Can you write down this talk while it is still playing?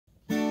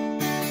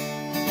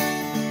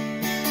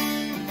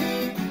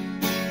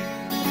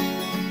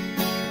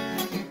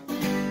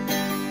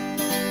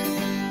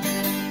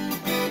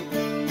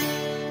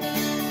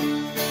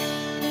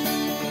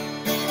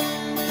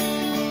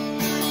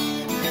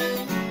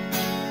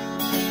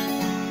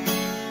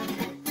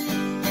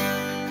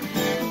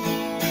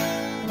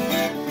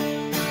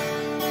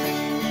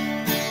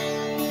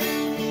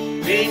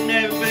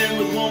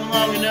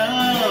long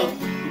enough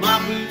for my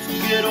boots to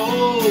get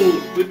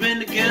old. We've been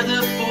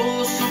together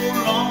for so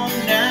long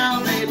now,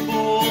 they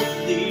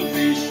both need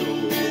me so.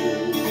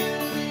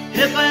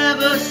 If I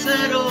ever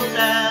settle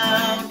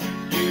down,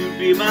 you'd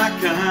be my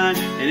kind,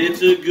 and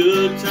it's a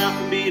good time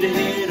for me to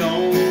head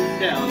on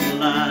down the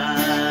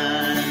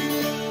line.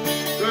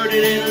 Heard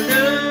it in a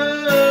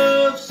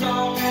love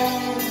song,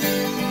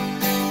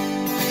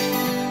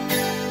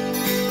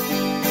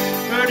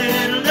 heard it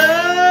in a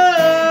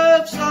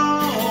love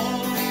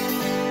song,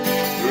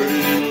 heard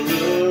it in a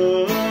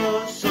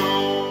love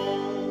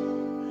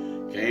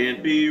song.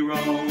 Can't be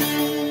wrong.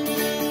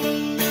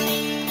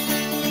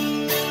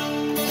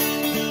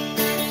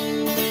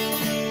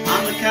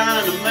 I'm the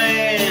kind of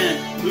man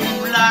who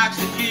likes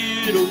to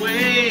get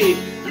away,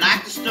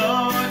 like to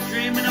start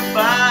dreaming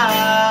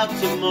about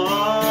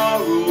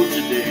tomorrow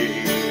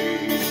today.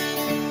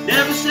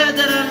 Never said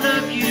that I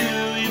love you,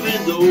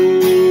 even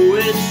though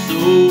it's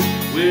so.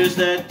 Where's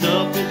that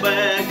duffel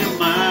bag of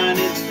mine?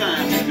 It's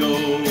time to go.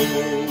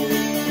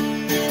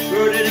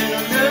 Heard it in a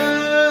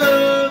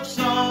love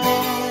song,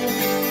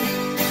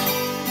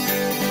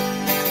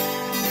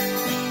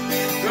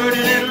 heard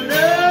it in a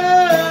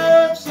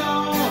love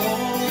song,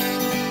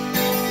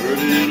 heard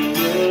it in a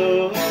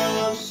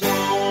love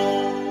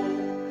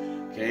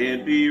song.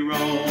 Can't be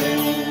wrong.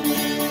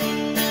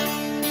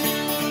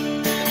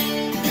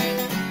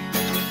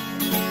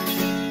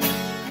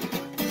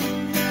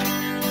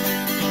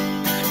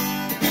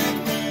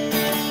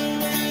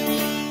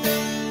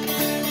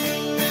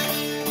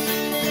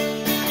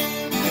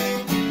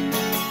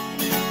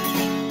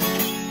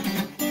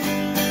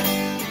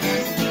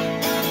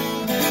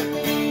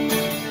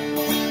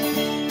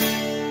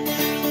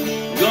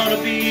 Gonna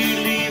be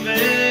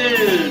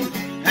leaving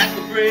at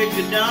the break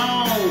of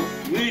dawn.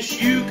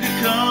 Wish you could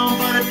come,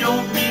 but I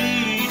don't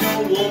need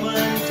no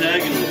woman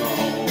tagging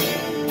along.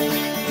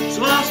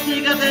 So I'll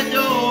sneak out that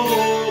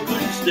door.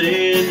 Couldn't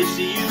stand to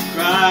see you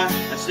cry.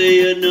 I'd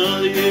say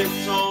another hit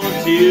song,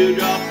 a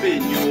teardrop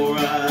in your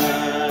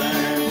eye.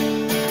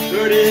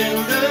 Heard it in a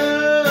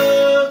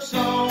love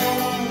song,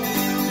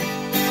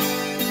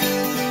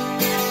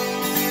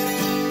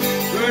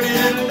 heard it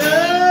in a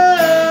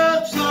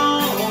love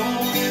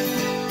song,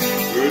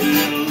 heard it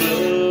in a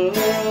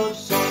love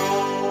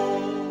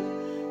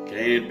song.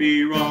 Can't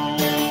be wrong.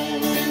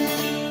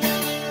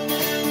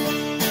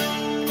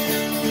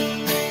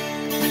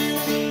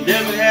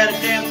 Never had a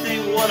damn thing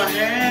with what I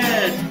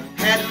had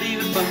to leave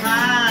it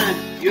behind.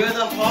 You're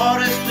the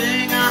hardest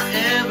thing I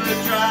ever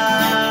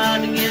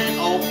tried to get it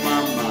off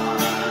my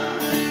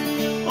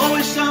mind.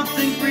 Always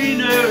something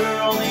greener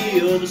on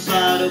the other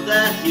side of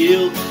that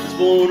hill. I was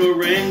born a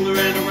wrangler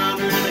and a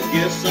rounder, and I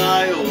guess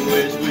I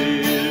always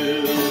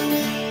will.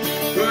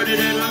 Heard it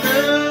in a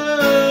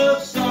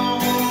love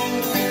song,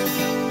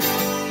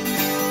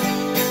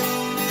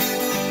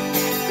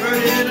 heard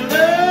it in a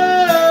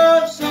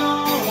love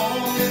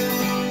song,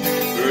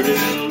 heard it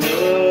in a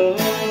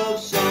love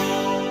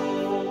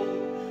song.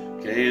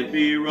 Can't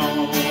be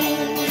wrong.